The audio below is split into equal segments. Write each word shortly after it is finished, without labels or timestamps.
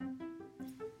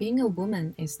Being a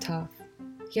woman is tough.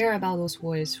 Hear about those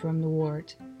voices from the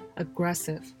world.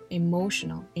 Aggressive,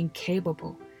 emotional,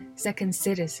 incapable, second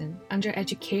citizen,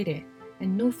 undereducated,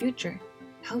 and no future.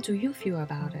 How do you feel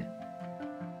about it?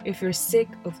 If you're sick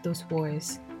of those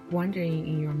voices wandering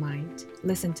in your mind,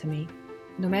 listen to me.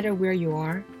 No matter where you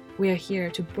are, we are here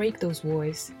to break those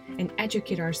voices and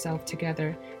educate ourselves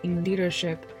together in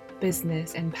leadership,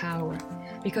 business, and power.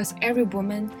 Because every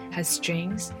woman has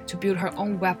strengths to build her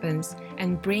own weapons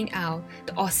and bring out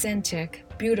the authentic,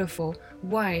 beautiful,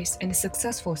 wise, and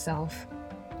successful self.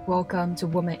 Welcome to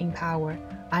Woman in Power.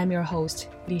 I'm your host,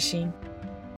 Li Xin.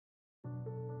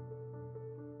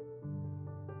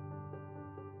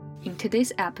 In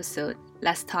today's episode,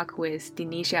 let's talk with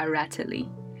Denisha Rattali.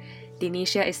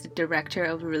 Denisha is the Director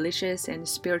of Religious and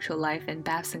Spiritual Life at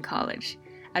Babson College.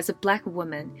 As a Black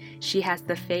woman, she has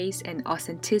the face and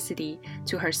authenticity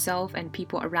to herself and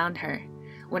people around her.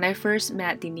 When I first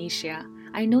met Denisha,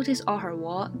 I noticed on her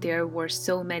wall there were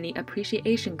so many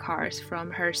appreciation cards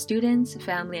from her students,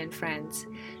 family, and friends.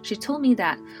 She told me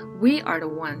that we are the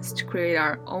ones to create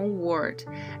our own world,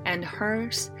 and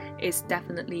hers is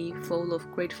definitely full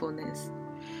of gratefulness.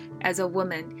 As a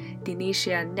woman,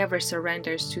 Denisha never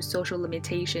surrenders to social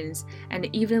limitations, and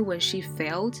even when she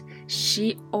failed,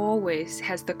 she always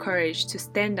has the courage to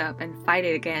stand up and fight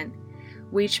it again,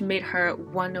 which made her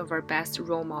one of our best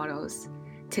role models.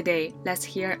 Today, let's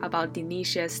hear about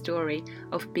Denisha's story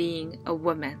of being a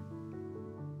woman.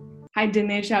 Hi,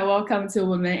 Denisha. Welcome to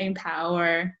Women in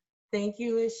Power. Thank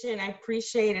you, Lishan. I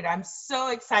appreciate it. I'm so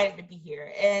excited to be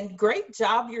here, and great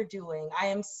job you're doing. I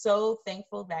am so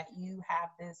thankful that you have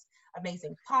this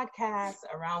amazing podcast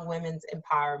around women's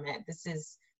empowerment. This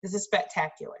is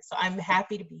spectacular. So I'm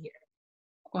happy to be here.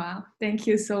 Wow, thank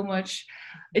you so much.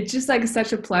 It's just like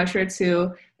such a pleasure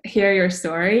to hear your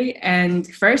story. And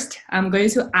first, I'm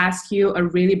going to ask you a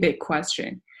really big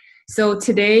question. So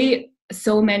today,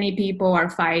 so many people are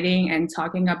fighting and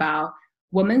talking about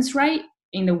women's rights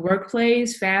in the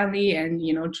workplace, family, and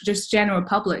just general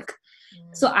public.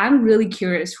 So I'm really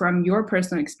curious from your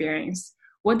personal experience,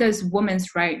 what does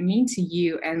women's right mean to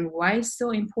you, and why it's so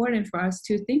important for us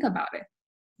to think about it?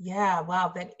 Yeah,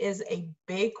 wow, that is a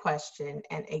big question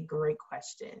and a great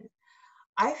question.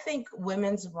 I think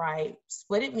women's rights,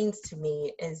 what it means to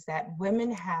me is that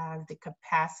women have the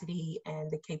capacity and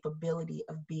the capability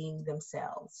of being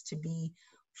themselves, to be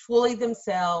fully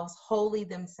themselves, wholly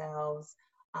themselves,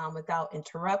 without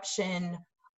interruption.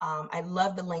 I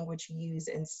love the language you use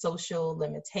in social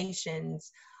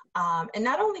limitations. And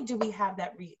not only do we have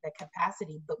that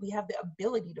capacity, but we have the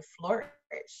ability to flourish.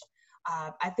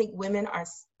 I think women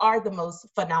are the most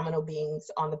phenomenal beings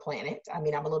on the planet. I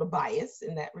mean, I'm a little biased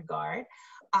in that regard.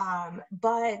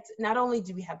 But not only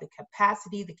do we have the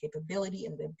capacity, the capability,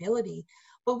 and the ability,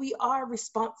 but we are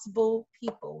responsible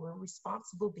people. We're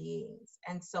responsible beings.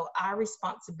 And so our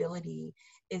responsibility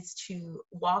is to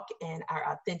walk in our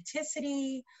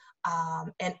authenticity,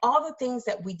 and all the things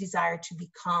that we desire to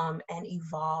become and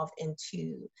evolve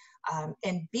into,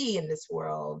 and be in this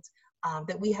world,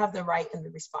 that we have the right and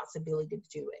the responsibility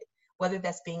to do it. Whether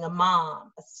that's being a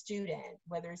mom, a student,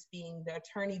 whether it's being the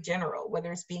attorney general,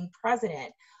 whether it's being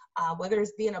president, whether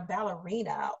it's being a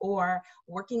ballerina or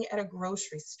working at a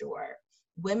grocery store.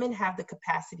 Women have the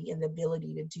capacity and the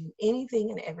ability to do anything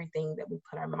and everything that we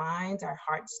put our minds, our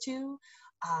hearts to.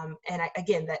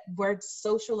 Again, that word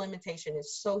social limitation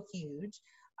is so huge.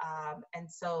 And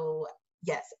so,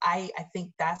 yes, I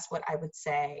think that's what I would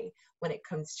say when it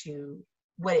comes to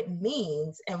what it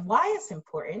means and why it's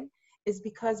important. Is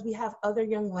because we have other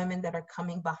young women that are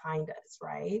coming behind us,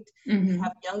 right? Mm-hmm. We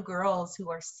have young girls who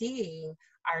are seeing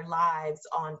our lives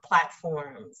on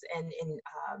platforms and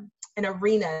in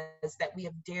arenas that we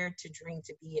have dared to dream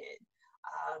to be in.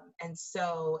 And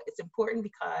so it's important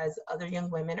because other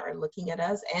young women are looking at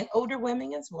us, and older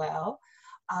women as well.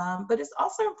 But it's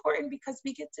also important because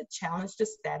we get to challenge the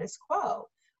status quo.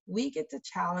 We get to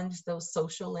challenge those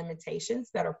social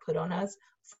limitations that are put on us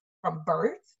from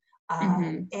birth.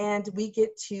 And we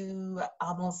get to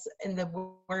almost, in the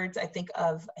words, I think,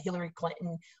 of Hillary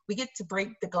Clinton, we get to break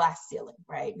the glass ceiling,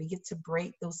 right? We get to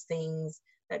break those things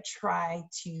that try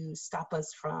to stop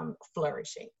us from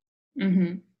flourishing.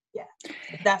 Mm-hmm. Yeah,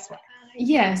 that's why.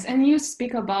 Yes, and you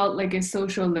speak about like a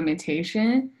social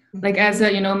limitation, like as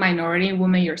a minority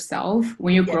woman yourself,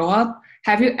 when you grow up,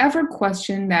 have you ever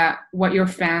questioned that what your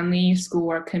family, school,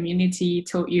 or community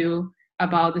told you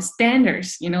about the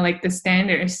standards, like the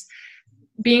standards?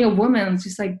 Being a woman,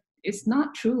 just like, it's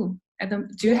not true.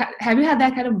 Have you had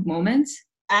that kind of moment?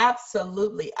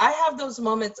 Absolutely. I have those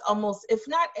moments almost, if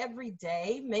not every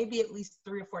day, maybe at least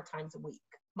 3 or 4 times a week.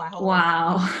 My whole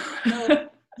wow. life. So,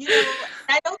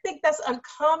 I don't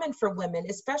common for women,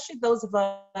 especially those of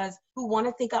us who want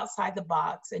to think outside the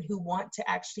box and who want to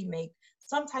actually make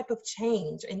some type of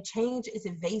change. And change is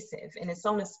evasive and it's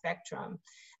on a spectrum.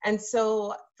 And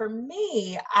so for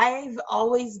me, I've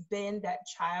always been that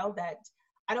child that,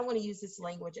 I don't want to use this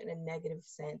language in a negative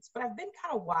sense, but I've been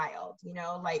kind of wild, you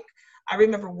know, like I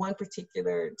remember one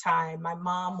particular time my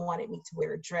mom wanted me to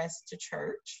wear a dress to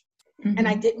church. Mm-hmm. And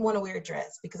I didn't want to wear a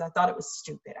dress because I thought it was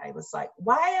stupid. I was like,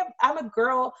 I'm a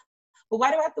girl, but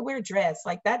why do I have to wear a dress?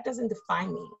 Like that doesn't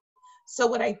define me. So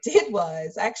what I did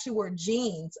was I actually wore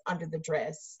jeans under the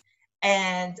dress.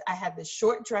 And I had this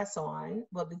short dress on.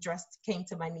 Well, the dress came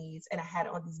to my knees and I had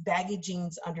on these baggy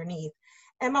jeans underneath.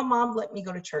 And my mom let me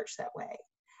go to church that way.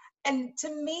 And to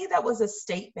me, that was a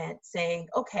statement saying,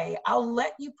 okay, I'll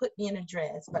let you put me in a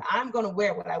dress, but I'm going to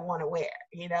wear what I want to wear.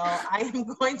 You know, I am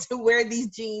going to wear these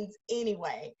jeans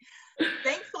anyway.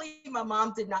 Thankfully, my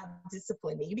mom did not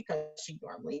discipline me because she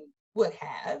normally would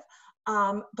have.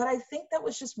 But I think that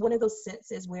was just one of those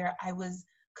senses where I was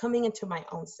coming into my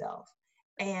own self.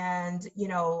 And, you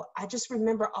know, I just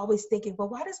remember always thinking, well,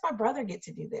 why does my brother get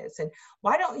to do this? And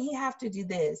why don't he have to do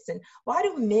this? And why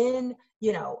do men,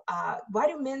 why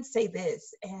do men say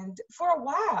this? And for a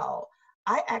while,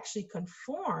 I actually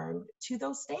conformed to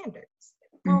those standards.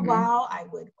 For a while, I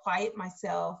would quiet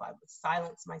myself. I would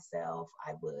silence myself.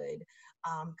 I would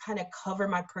kind of cover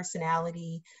my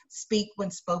personality, speak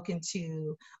when spoken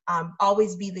to,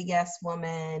 always be the yes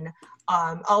woman,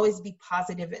 always be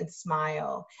positive and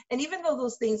smile. And even though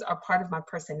those things are part of my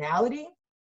personality,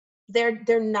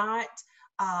 they're not,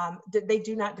 they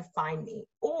do not define me.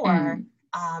 Or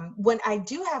when I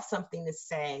do have something to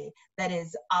say that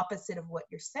is opposite of what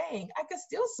you're saying, I can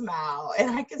still smile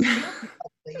and I can still be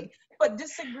ugly, but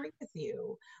disagree with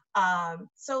you.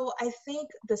 So I think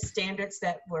the standards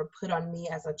that were put on me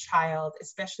as a child,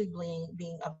 especially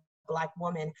being a Black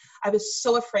woman, I was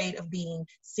so afraid of being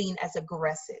seen as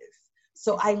aggressive.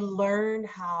 So I learned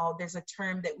how there's a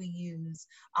term that we use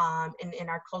in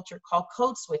our culture called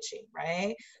code switching,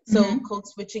 right? So code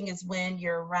switching is when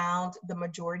you're around the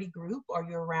majority group or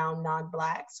you're around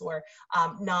non-Blacks or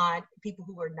people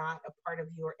who are not a part of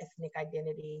your ethnic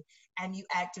identity, and you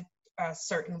act a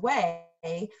certain way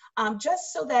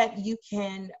just so that you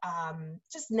can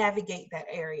just navigate that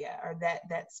area or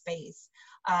that space.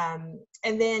 And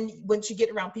then once you get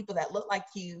around people that look like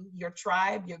you, your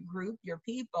tribe, your group, your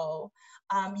people,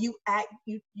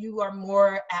 you are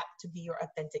more apt to be your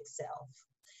authentic self.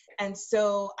 And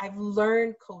so I've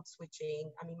learned code switching.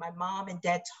 I mean, my mom and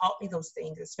dad taught me those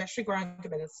things, especially growing up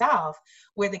in the South,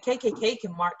 where the KKK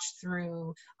can march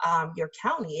through your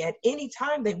county at any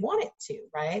time they wanted to,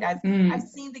 right? I've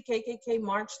seen the KKK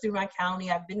march through my county.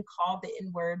 I've been called the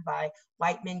N-word by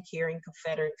white men carrying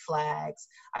Confederate flags.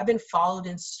 I've been followed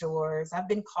in stores. I've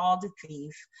been called a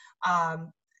thief.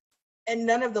 And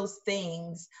none of those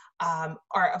things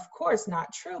are, of course,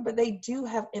 not true, but they do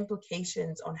have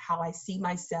implications on how I see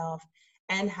myself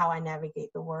and how I navigate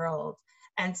the world.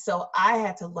 And so I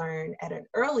had to learn at an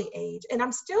early age, and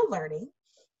I'm still learning.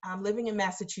 I'm living in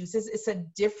Massachusetts. It's a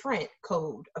different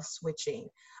code of switching,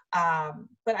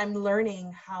 but I'm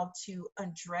learning how to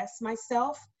undress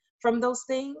myself from those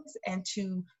things and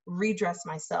to redress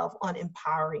myself on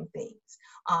empowering things.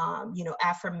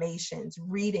 Affirmations,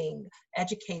 reading,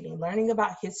 educating, learning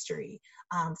about history,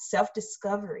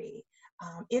 self-discovery.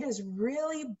 It is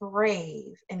really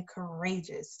brave and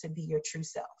courageous to be your true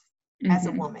self as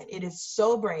a woman. It is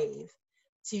so brave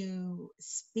to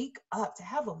speak up, to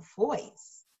have a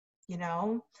voice,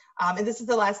 and this is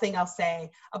the last thing I'll say.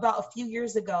 About a few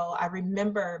years ago, I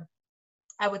remember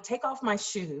I would take off my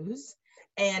shoes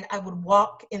and I would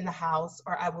walk in the house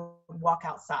or I would walk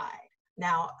outside.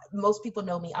 Now, most people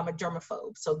know me, I'm a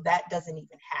germaphobe, so that doesn't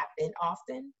even happen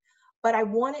often. But I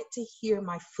wanted to hear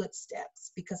my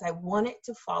footsteps because I wanted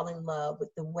to fall in love with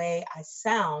the way I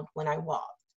sound when I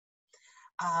walked.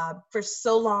 For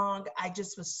so long, I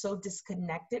just was so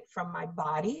disconnected from my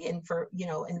body and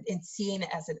and seeing it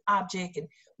as an object. And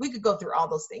we could go through all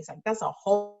those things. Like that's a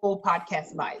whole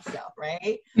podcast by itself,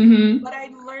 right? But I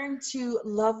learned to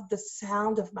love the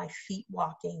sound of my feet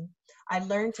walking. I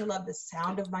learned to love the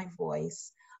sound of my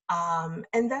voice.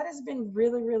 And that has been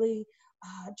really, really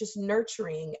just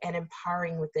nurturing and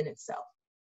empowering within itself.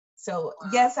 So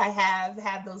yes, I have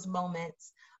had those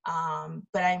moments.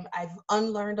 But I've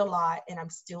unlearned a lot and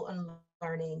I'm still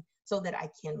unlearning so that I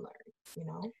can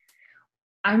learn,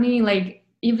 I mean, like,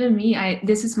 even me,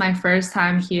 this is my first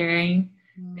time hearing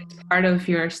part of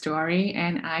your story,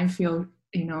 and I feel,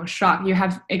 shocked. You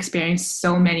have experienced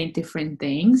so many different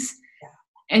things,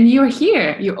 and you're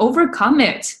here, you overcome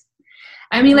it.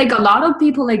 I mean, like, a lot of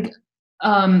people, like,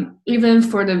 even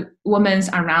for the women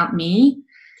around me,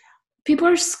 people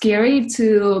are scary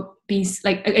to be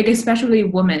like, especially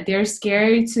women. They're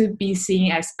scary to be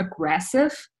seen as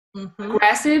aggressive. Mm-hmm.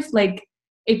 Aggressive, like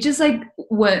it just like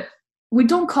what we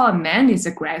don't call a man is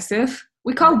aggressive.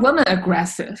 We call women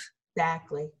aggressive.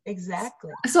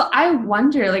 Exactly. So I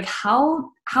wonder, like, how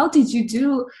did you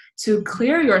do to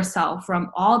clear yourself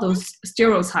from all those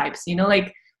stereotypes? You know,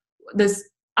 like this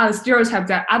stereotype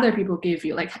that other people give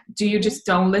you. Like, do you just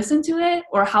don't listen to it,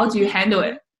 or how do you handle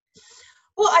it?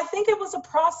 Well, I think it was a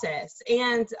process.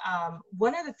 And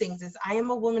one of the things is I am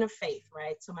a woman of faith,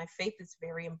 right? So my faith is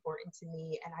very important to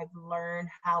me. And I've learned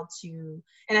how to,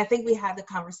 and I think we had the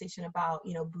conversation about,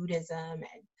 Buddhism,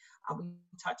 and we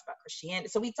talked about Christianity.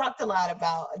 So we talked a lot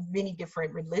about many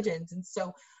different religions. And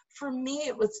so for me,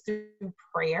 it was through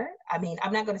prayer. I mean,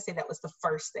 I'm not going to say that was the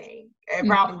first thing. It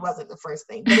probably wasn't the first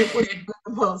thing, but it was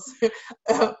the most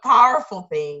powerful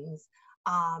things.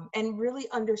 And really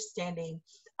understanding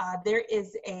there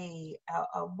is a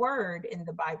word in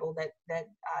the Bible that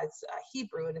is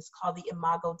Hebrew, and it's called the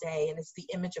Imago Dei, and it's the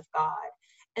image of God.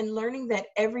 And learning that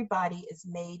everybody is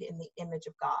made in the image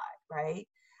of God, right?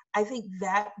 I think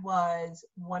that was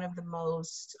one of the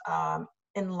most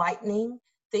enlightening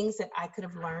things that I could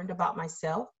have learned about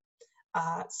myself.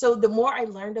 So the more I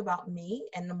learned about me,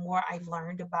 and the more I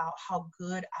learned about how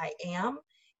good I am,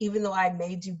 even though I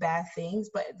may do bad things,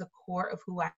 but at the core of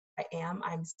who I am,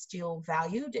 I'm still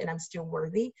valued and I'm still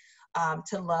worthy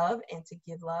to love and to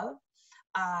give love.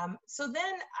 So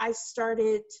then I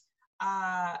started,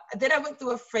 then I went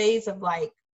through a phase of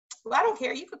like, well, I don't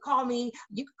care. You could call me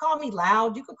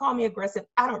loud. You could call me aggressive.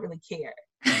 I don't really care.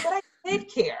 But I did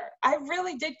care. I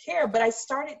really did care. But I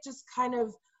started just kind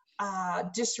of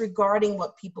disregarding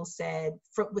what people said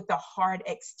with the hard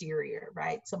exterior,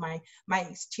 right? So my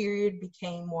exterior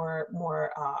became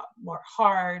more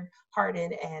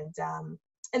hardened,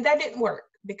 and that didn't work,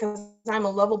 because I'm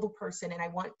a lovable person and I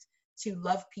want to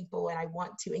love people and I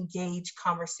want to engage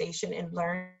conversation and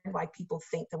learn why people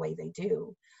think the way they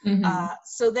do.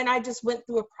 So then I just went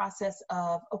through a process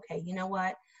of, okay, you know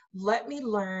what? Let me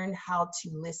learn how to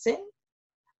listen,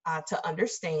 to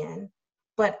understand,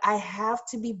 but I have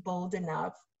to be bold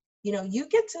enough. You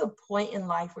get to a point in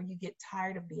life where you get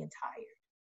tired of being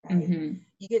tired, right?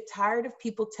 You get tired of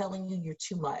people telling you you're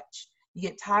too much. You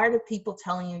get tired of people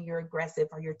telling you you're aggressive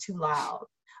or you're too loud.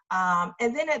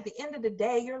 And then at the end of the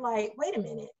day, you're like, wait a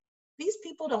minute, these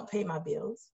people don't pay my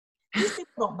bills. These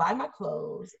people don't buy my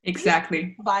clothes. Exactly. These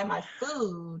people buy my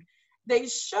food. They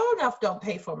sure enough don't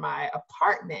pay for my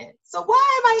apartment. So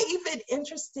why am I even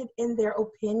interested in their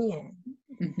opinion?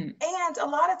 And a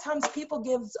lot of times people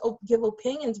give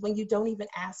opinions when you don't even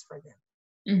ask for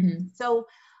them. So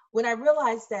when I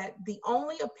realized that the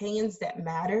only opinions that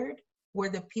mattered were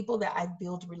the people that I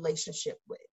build relationship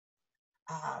with.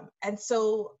 And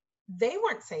so they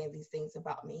weren't saying these things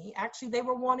about me. Actually, they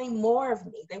were wanting more of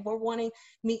me. They were wanting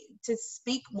me to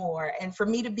speak more and for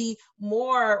me to be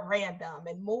more random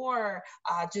and more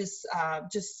just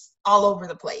all over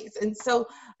the place. And so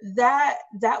that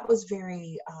was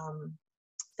very,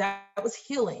 that was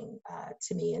healing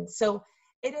to me. And so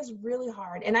it is really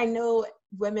hard. And I know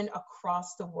women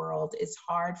across the world, it's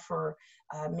hard for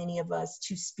many of us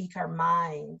to speak our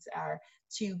minds or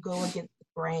to go against the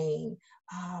grain.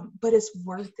 But it's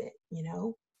worth it,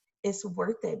 it's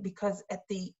worth it, because at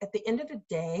the end of the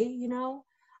day,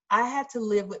 I had to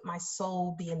live with my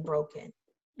soul being broken.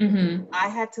 I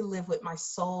had to live with my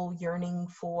soul yearning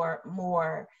for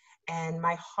more, and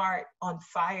my heart on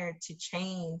fire to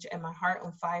change, and my heart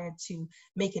on fire to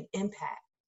make an impact.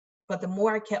 But the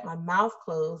more I kept my mouth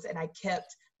closed and I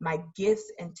kept my gifts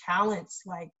and talents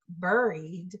like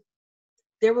buried,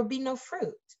 there would be no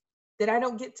fruit that I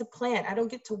don't get to plant. I don't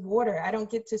get to water. I don't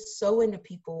get to sow into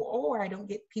people, or I don't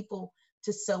get people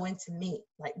to sow into me,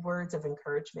 like words of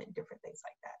encouragement and different things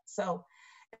like that. So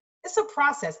it's a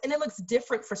process, and it looks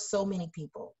different for so many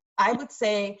people. I would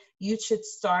say you should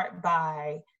start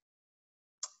by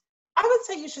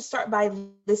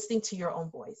listening to your own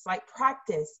voice. Like,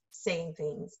 practice saying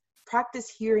things, practice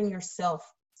hearing yourself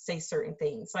say certain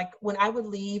things. Like when I would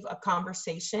leave a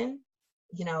conversation,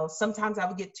 sometimes I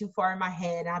would get too far in my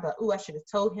head and I'd be like, oh, I should have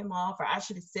told him off, or I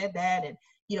should have said that. And,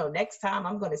 next time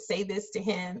I'm going to say this to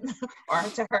him or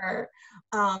to her.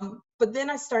 But then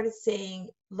I started saying,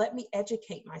 let me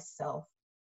educate myself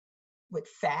with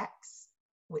facts,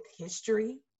 with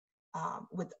history,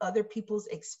 with other people's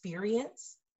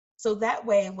experience. So that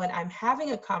way, when I'm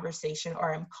having a conversation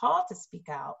or I'm called to speak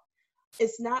out,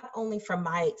 it's not only from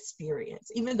my experience,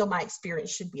 even though my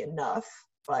experience should be enough,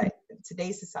 but in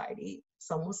today's society,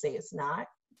 some will say it's not.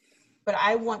 but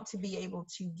I want to be able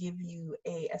to give you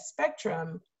a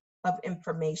spectrum of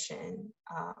information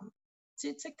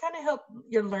to kind of help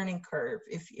your learning curve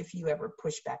if you ever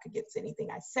push back against anything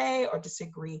I say or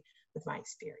disagree with my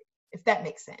experience, if that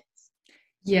makes sense.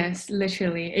 Yes,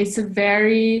 literally. It's a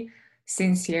very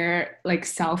sincere, like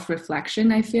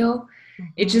self-reflection, I feel.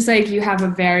 It's just like you have a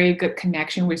very good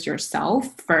connection with yourself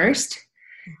first,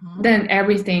 then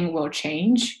everything will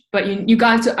change. But you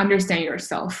got to understand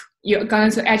yourself. You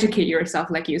got to educate yourself,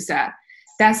 like you said.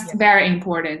 That's very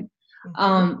important.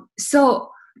 So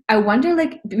I wonder,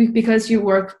 like, because you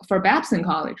work for Babson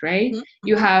College, right?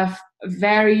 You have a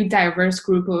very diverse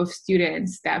group of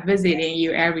students that visiting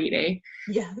you every day.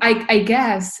 Yeah. I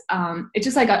guess it's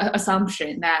just like an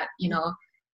assumption that,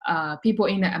 people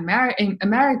in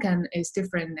American is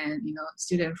different than,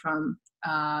 student from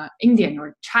Indian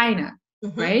or China,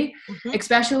 right?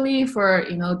 Especially for,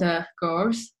 the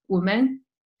girls, women.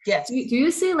 Yes. Do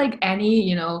you see like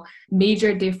any,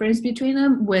 major difference between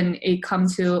them when it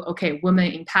comes to, okay,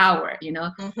 women in power,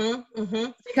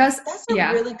 Because that's a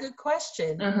really good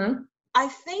question. I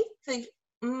think the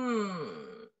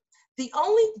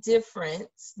only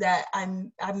difference that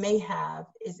I may have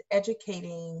is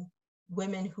educating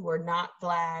women who are not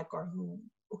Black or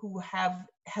who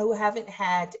haven't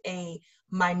had a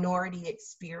minority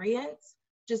experience,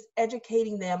 just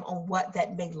educating them on what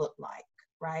that may look like.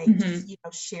 Right? Just,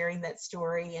 sharing that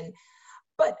story.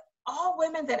 But all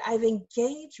women that I've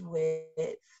engaged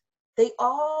with, they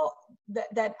all,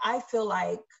 that I feel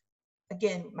like,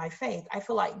 again, my faith, I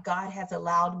feel like God has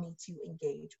allowed me to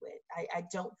engage with. I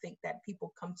don't think that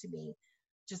people come to me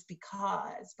just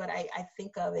because, but I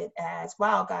think of it as,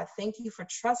 wow, God, thank you for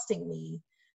trusting me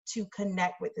to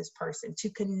connect with this person, to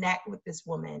connect with this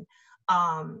woman.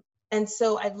 And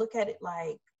so I look at it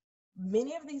like,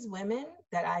 many of these women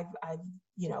that I've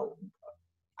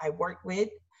I work with,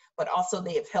 but also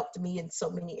they have helped me in so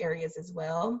many areas as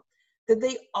well, that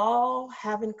they all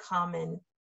have in common,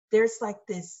 there's like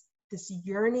this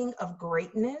yearning of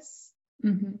greatness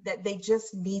that they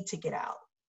just need to get out.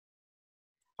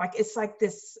 Like it's like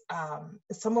this,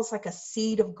 it's almost like a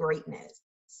seed of greatness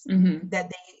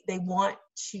that they want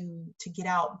to get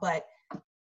out, but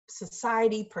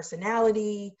society,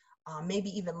 personality, maybe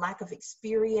even lack of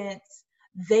experience,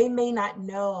 they may not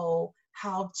know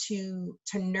how to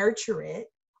nurture it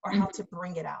or how to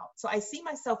bring it out. So I see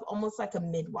myself almost like a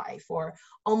midwife or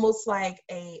almost like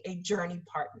a journey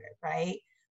partner, right?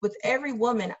 With every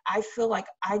woman, I feel like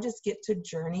I just get to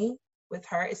journey with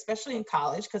her, especially in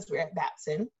college, because we're at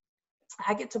Babson.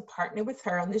 I get to partner with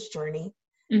her on this journey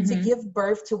to give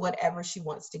birth to whatever she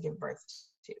wants to give birth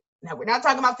to. Now, we're not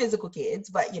talking about physical kids,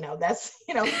 but, that's,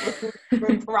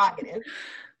 we're prerogative.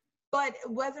 But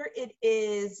whether it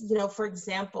is, for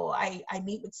example, I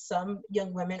meet with some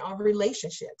young women on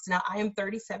relationships. Now, I am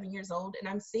 37 years old and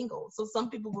I'm single. So some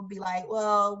people will be like,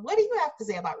 well, what do you have to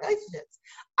say about relationships?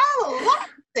 I have a lot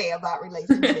to say about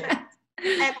relationships.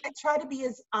 And I try to be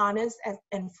as honest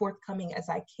and forthcoming as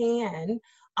I can,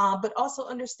 but also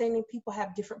understanding people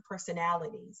have different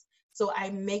personalities. So I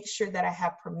make sure that I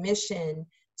have permission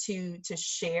to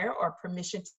share or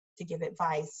permission to give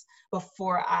advice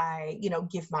before I,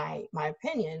 give my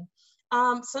opinion.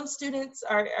 Some students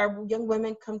are young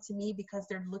women come to me because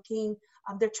they're looking,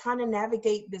 they're trying to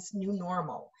navigate this new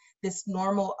normal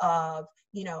of,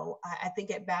 I think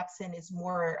at Babson is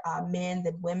more men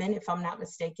than women, if I'm not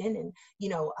mistaken. And,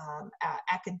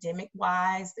 academic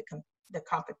wise, the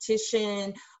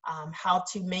competition, how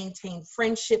to maintain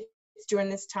friendship during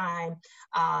this time,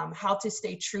 how to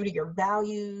stay true to your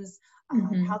values,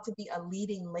 how to be a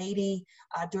leading lady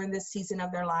during this season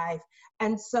of their life.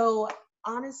 And so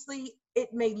honestly,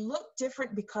 it may look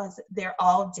different because they're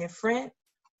all different,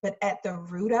 but at the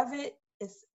root of it,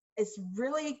 it's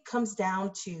really comes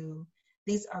down to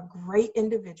these are great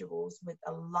individuals with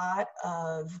a lot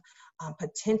of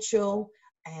potential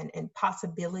and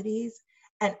possibilities.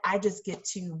 And I just get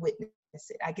to witness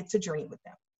it. I get to journey with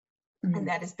them. And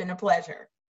that has been a pleasure.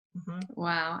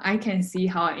 Wow, I can see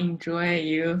how enjoy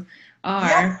you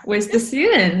are with the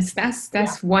students.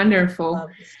 That's wonderful. Love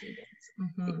the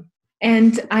students.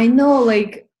 And I know,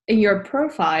 like in your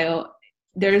profile,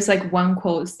 there's like one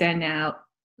quote stand out.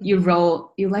 You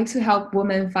wrote, "You like to help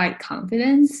women find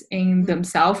confidence in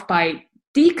themselves by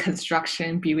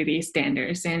deconstruction beauty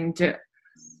standards and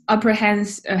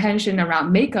apprehension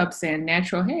around makeups and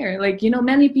natural hair." Like,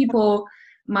 many people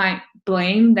might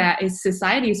blame that it's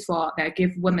society's fault that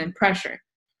give women pressure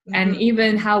and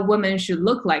even how women should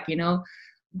look like,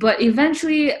 but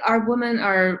eventually our women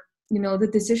are, the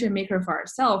decision maker for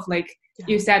ourselves. Like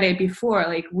you said it before,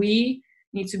 like we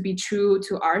need to be true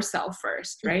to ourselves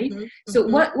first, right? Mm-hmm, So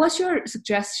mm-hmm. what's your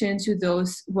suggestion to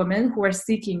those women who are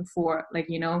seeking for, like,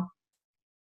 you know,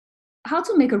 how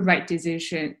to make a right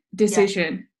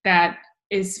decision that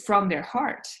is from their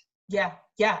heart? Yeah,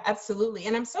 yeah, absolutely.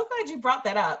 And I'm so glad you brought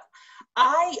that up.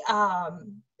 I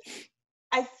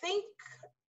think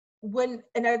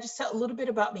and I just tell a little bit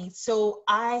about me. So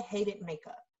I hated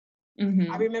makeup.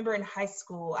 I remember in high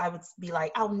school, I would be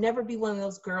like, I'll never be one of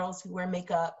those girls who wear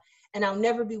makeup, and I'll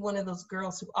never be one of those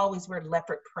girls who always wear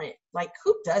leopard print. Like,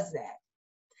 who does that?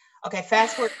 Okay,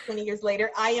 fast forward 20 years later,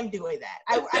 I am doing that.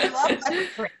 I love leopard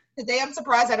print. Today, I'm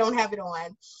surprised I don't have it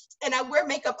on. And I wear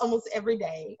makeup almost every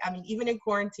day. I mean, even in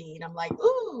quarantine, I'm like,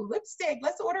 ooh, lipstick.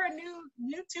 Let's order a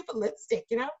new tube of lipstick,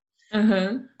 you know?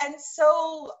 And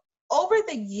so over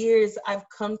the years, I've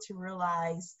come to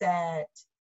realize that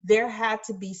there had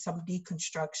to be some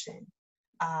deconstruction.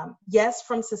 Yes,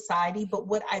 from society, but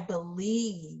what I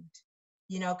believed,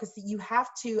 you know, because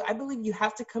I believe you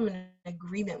have to come in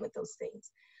agreement with those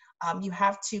things. You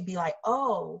have to be like,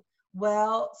 oh,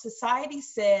 well, society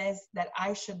says that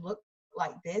I should look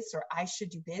like this, or I should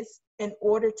do this in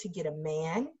order to get a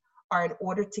man, or in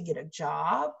order to get a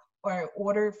job, or in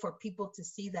order for people to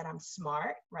see that I'm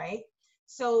smart, right?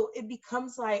 So it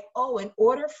becomes like, oh, in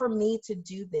order for me to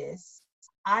do this,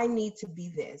 I need to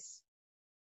be this.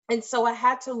 And so I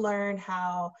had to learn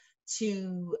how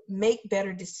to make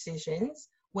better decisions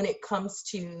when it comes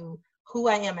to who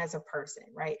I am as a person,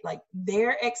 right? Like,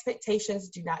 their expectations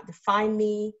do not define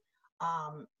me.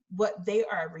 What they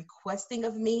are requesting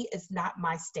of me is not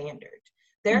my standard.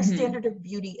 Their standard of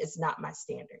beauty is not my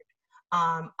standard.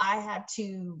 I had to,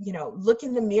 you know, look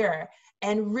in the mirror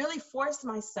and really force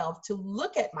myself to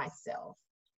look at myself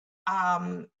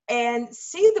and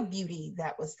see the beauty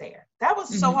that was there. That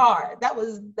was so hard. That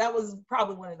was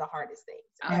probably one of the hardest things.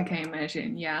 I can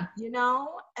imagine. Yeah. You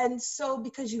know, and so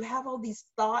because you have all these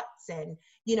thoughts, and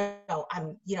you know,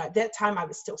 at that time I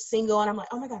was still single, and I'm like,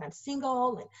 oh my God, I'm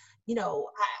single, and you know,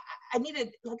 I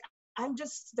needed, like,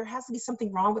 there has to be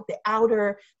something wrong with the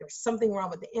outer. There's something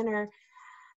wrong with the inner.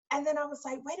 And then I was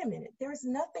like, wait a minute, there's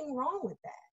nothing wrong with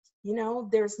that. You know,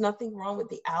 there's nothing wrong with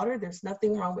the outer. There's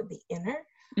nothing wrong with the inner.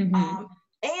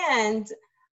 And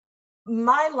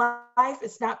my life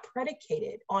is not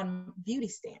predicated on beauty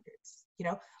standards. You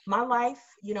know, my life,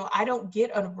 you know, I don't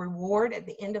get a reward at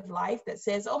the end of life that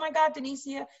says, oh my God,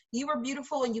 Denicia, you were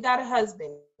beautiful and you got a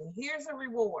husband. Here's a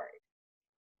reward.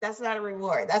 That's not a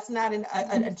reward. That's not an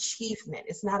achievement.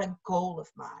 It's not a goal of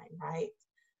mine, right?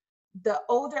 The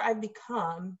older I've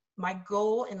become, my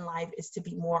goal in life is to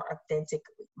be more authentic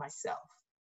myself.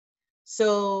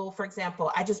 So, for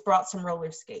example, I just brought some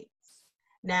roller skates.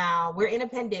 Now, we're in a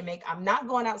pandemic. I'm not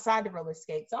going outside to roller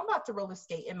skate. So I'm about to roller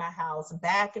skate in my house,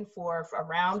 back and forth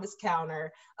around this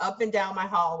counter, up and down my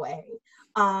hallway,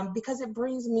 because it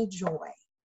brings me joy,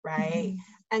 right?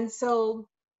 And so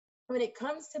when it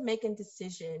comes to making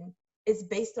decision, it's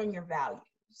based on your values.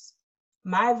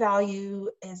 My value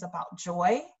is about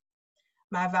joy.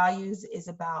 My values is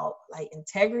about, like,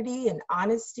 integrity and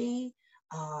honesty,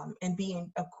 and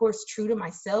being, of course, true to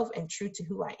myself and true to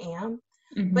who I am.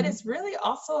 But it's really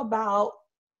also about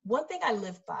one thing I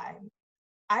live by.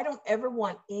 I don't ever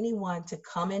want anyone to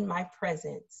come in my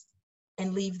presence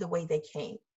and leave the way they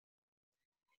came.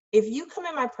 If you come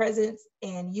in my presence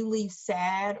and you leave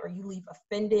sad, or you leave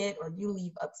offended, or you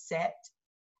leave upset,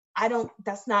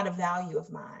 that's not a value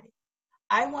of mine.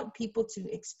 I want people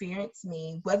to experience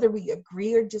me, whether we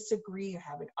agree or disagree or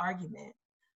have an argument,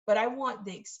 but I want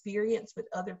the experience with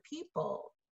other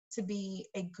people to be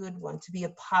a good one, to be a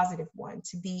positive one,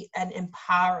 to be an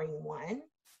empowering one.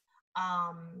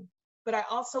 But I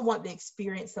also want the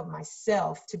experience of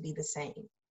myself to be the same,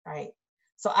 right?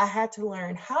 So I had to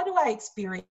learn, how do I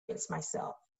experience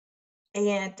myself?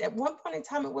 And at one point in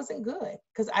time, it wasn't good,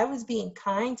 because I was being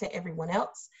kind to everyone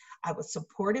else. I was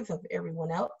supportive of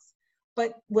everyone else.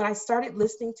 But when I started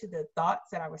listening to the thoughts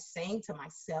that I was saying to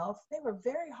myself, they were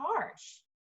very harsh,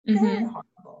 very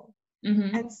horrible.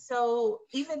 And so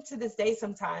even to this day,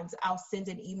 sometimes I'll send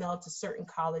an email to certain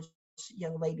college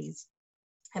young ladies,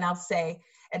 and I'll say,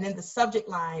 and in the subject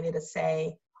line, it'll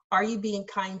say, are you being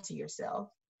kind to yourself?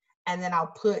 And then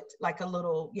I'll put like a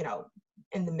little, you know,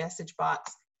 in the message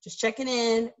box, just checking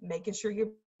in, making sure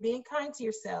you're being kind to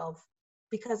yourself,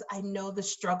 because I know the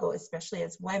struggle, especially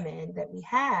as women, that we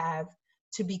have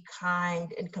to be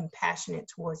kind and compassionate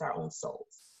towards our own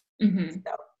souls. So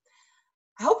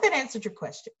I hope that answered your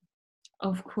question.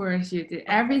 Of course you did.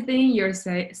 Everything you're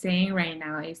saying right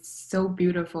now is so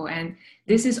beautiful. And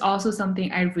this is also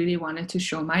something I really wanted to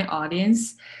show my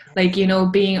audience, like, you know,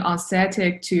 being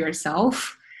authentic to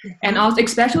yourself. And also,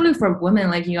 especially for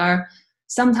women, like, you are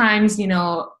sometimes,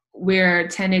 we're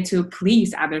tended to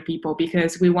please other people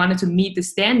because we wanted to meet the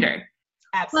standard.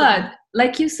 Absolutely. But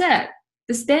like you said,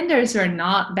 the standards are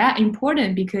not that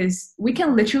important because we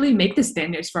can literally make the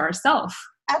standards for ourselves.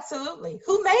 Absolutely.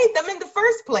 Who made them in the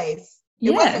first place?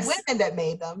 It wasn't Yes. women that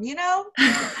made them,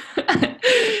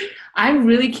 I'm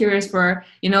really curious for,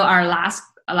 our last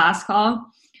call.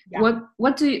 Yeah.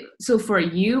 So for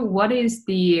you, what is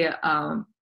the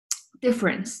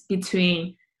difference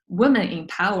between women in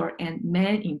power and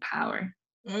men in power?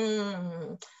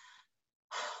 Mm.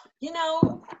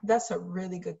 That's a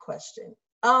really good question.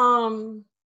 I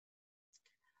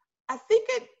think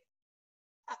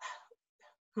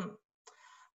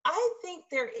I think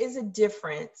there is a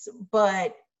difference,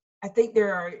 but I think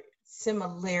there are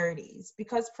similarities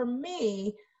because for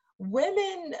me,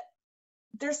 women,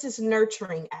 there's this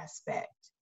nurturing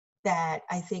aspect that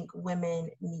I think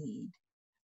women need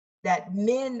that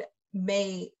men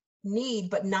may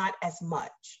need, but not as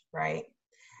much, right?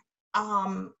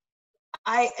 And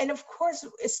of course,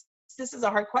 this is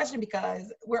a hard question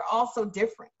because we're all so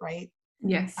different, right?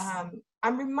 Yes.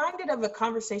 I'm reminded of a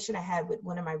conversation I had with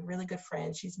one of my really good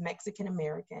friends. She's Mexican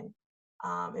American,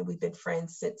 and we've been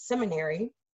friends since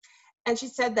seminary. And she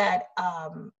said that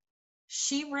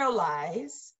she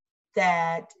realized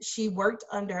that she worked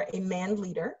under a man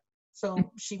leader. So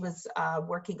she was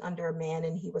working under a man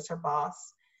and he was her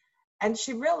boss. And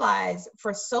she realized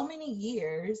for so many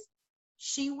years,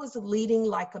 she was leading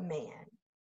like a man.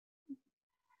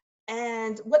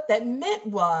 And what that meant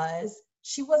was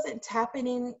she wasn't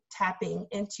tapping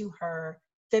into her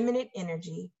feminine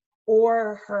energy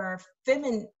or her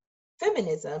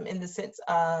feminism in the sense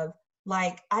of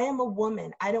like, I am a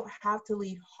woman. I don't have to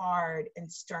lead hard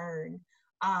and stern.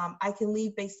 I can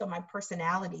lead based on my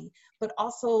personality, but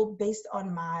also based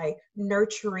on my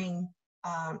nurturing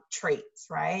traits,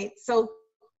 right? So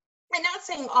I'm not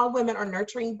saying all women are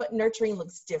nurturing, but nurturing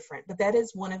looks different. But that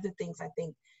is one of the things I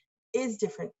think is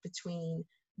different between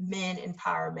men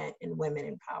empowerment and women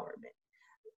empowerment.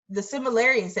 The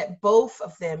similarity is that both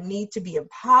of them need to be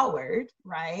empowered,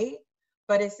 right?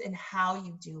 But it's in how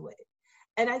you do it.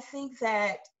 And I think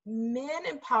that men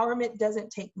empowerment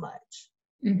doesn't take much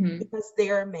because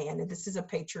they're a man and this is a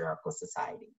patriarchal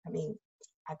society. I mean,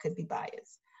 I could be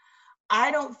biased.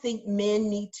 I don't think men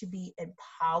need to be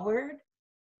empowered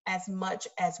as much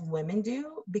as women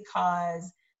do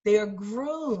because they are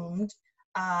groomed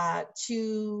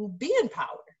to be in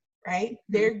power, right?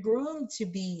 They're groomed to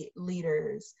be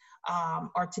leaders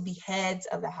or to be heads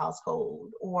of the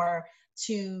household or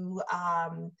to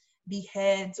be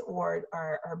heads or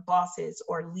bosses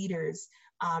or leaders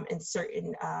in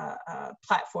certain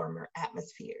platform or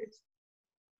atmospheres.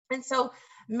 And so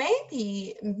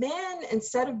maybe men,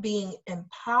 instead of being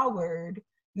empowered,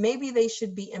 maybe they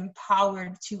should be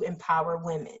empowered to empower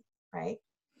women, right?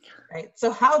 Right.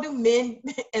 So how do men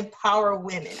empower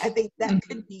women? I think that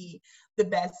could be the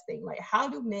best thing. Like, how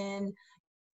do men,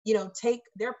 take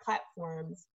their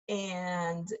platforms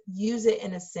and use it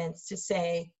in a sense to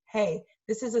say, hey,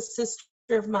 this is a sister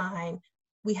of mine.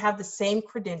 We have the same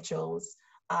credentials.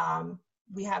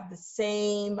 We have the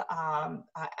same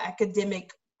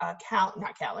academic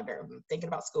not calendar. I'm thinking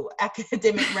about school,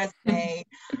 academic resume.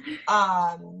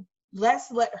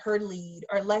 Let's let her lead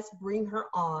or let's bring her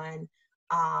on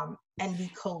and be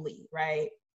co-lead, right?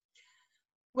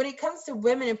 When it comes to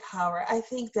women in power, I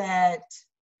think that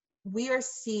we have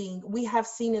seen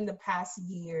in the past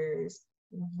years,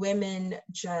 women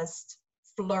just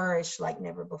flourish like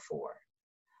never before,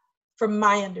 from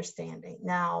my understanding.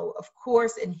 Now, of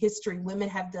course, in history, women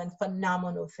have done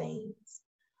phenomenal things,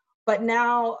 but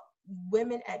now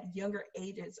women at younger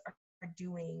ages are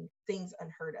doing things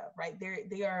unheard of, right?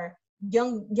 They are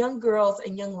young girls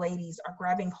and young ladies are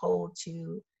grabbing hold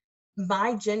to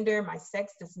my gender, it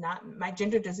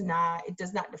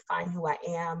does not define who I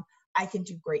am. I can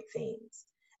do great things.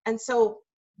 And so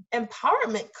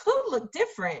empowerment could look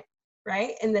different,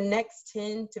 right? In the next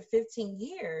 10 to 15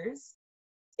 years,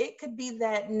 it could be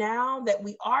that now that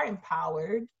we are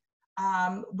empowered,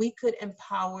 we could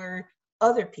empower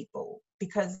other people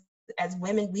because as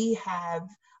women, we have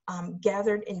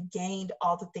gathered and gained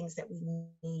all the things that we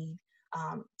need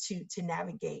to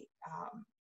navigate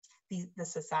the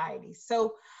society.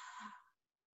 So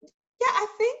yeah, I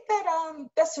think that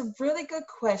that's a really good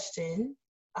question.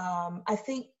 I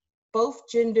think both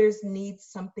genders need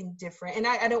something different. And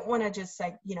I don't want to just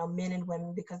like, men and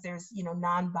women because there's,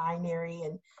 non-binary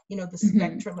and, the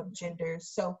spectrum of genders.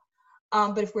 So,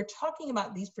 but if we're talking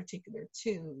about these particular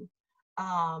two,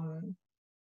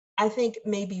 I think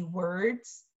maybe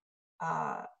words,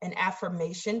 an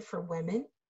affirmation for women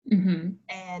Mm-hmm.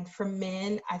 And for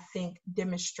men, I think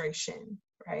demonstration,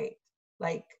 right?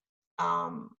 Like,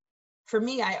 for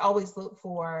me, I always look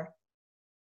for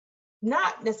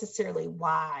not necessarily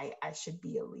why I should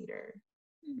be a leader,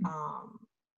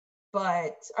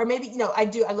 but, or maybe,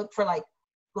 I look for like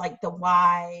the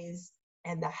whys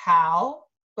and the how,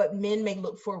 but men may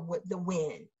look for what the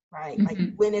when, right? Like,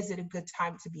 Mm-hmm. when is it a good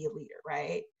time to be a leader,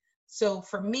 right? So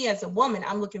for me as a woman,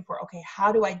 I'm looking for, okay,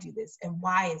 how do I do this? And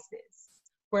why is this?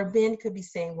 Where Ben could be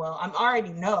saying, well, I'm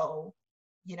already know,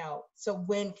 so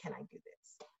when can I do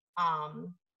this?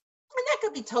 And that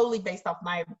could be totally based off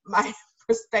my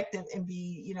perspective and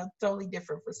be, totally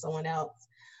different for someone else.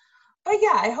 But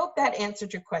yeah, I hope that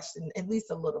answered your question at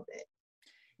least a little bit.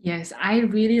 Yes, I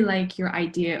really like your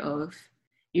idea of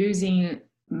using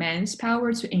men's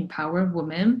power to empower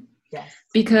women. Yes.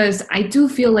 Because I do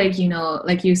feel like,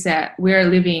 like you said, we're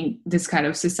living this kind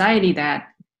of society that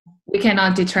we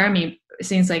cannot determine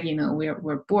since, like,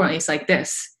 we're born, it's like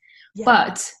this. Yeah.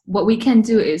 But what we can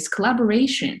do is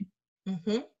collaboration.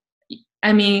 Mm-hmm.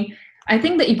 I mean, I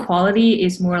think the equality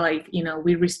is more like,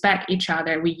 we respect each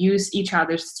other, we use each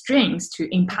other's strengths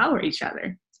to empower each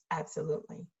other.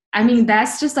 Absolutely. I mean,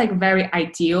 that's just like very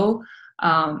ideal.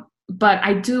 But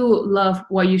I do love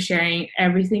what you're sharing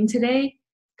everything today,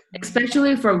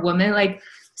 especially for women. Like,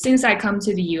 since I come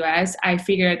to the US, I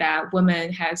figure that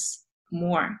women has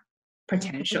more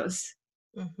potentials.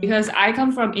 Mm-hmm. Because I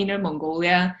come from Inner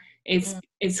Mongolia.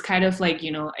 It's kind of like,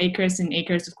 acres and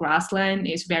acres of grassland.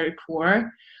 It's very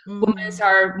poor. Women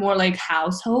are more like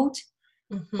household.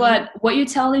 Mm-hmm. But what you're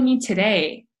telling me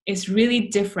today is really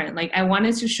different. Like, I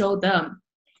wanted to show them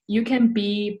you can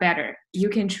be better. You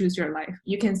can choose your life.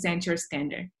 You can set your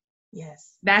standard.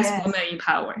 Yes. That's women in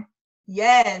power.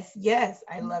 Yes.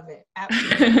 I love it.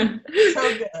 Absolutely.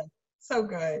 So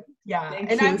good. Yeah. Thank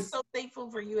you. I'm so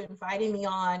thankful for you inviting me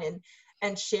on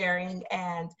and sharing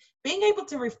and being able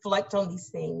to reflect on these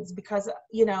things, because,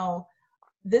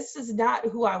 this is not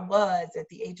who I was at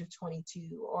the age of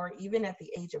 22 or even at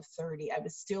the age of 30. I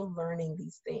was still learning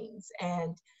these things,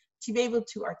 and to be able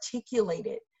to articulate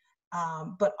it,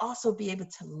 but also be able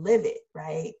to live it,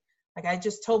 right? Like, I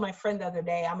just told my friend the other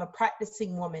day, I'm a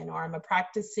practicing woman, or I'm a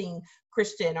practicing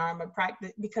Christian, or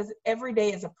because every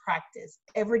day is a practice.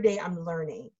 Every day I'm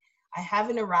learning. I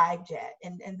haven't arrived yet.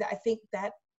 And I think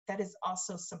that is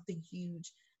also something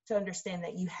huge to understand,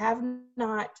 that you have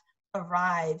not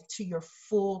arrived to your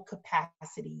full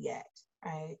capacity yet,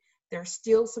 right? There's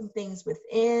still some things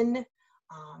within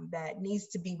that needs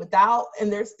to be without,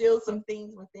 and there's still some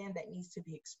things within that needs to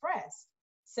be expressed.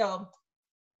 So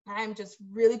I'm just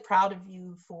really proud of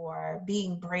you for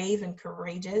being brave and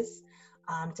courageous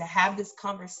to have this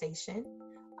conversation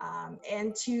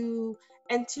and to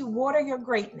water your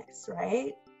greatness,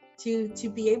 right? To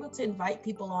be able to invite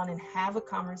people on and have a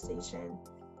conversation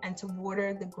and to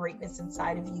water the greatness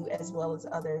inside of you as well as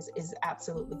others is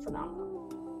absolutely phenomenal.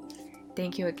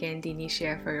 Thank you again,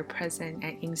 Denisha, for your presence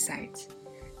and insights.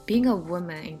 Being a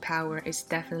woman in power is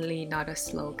definitely not a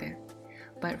slogan,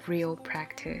 but real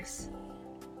practice.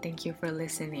 Thank you for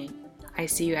listening. I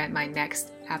see you at my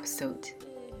next episode.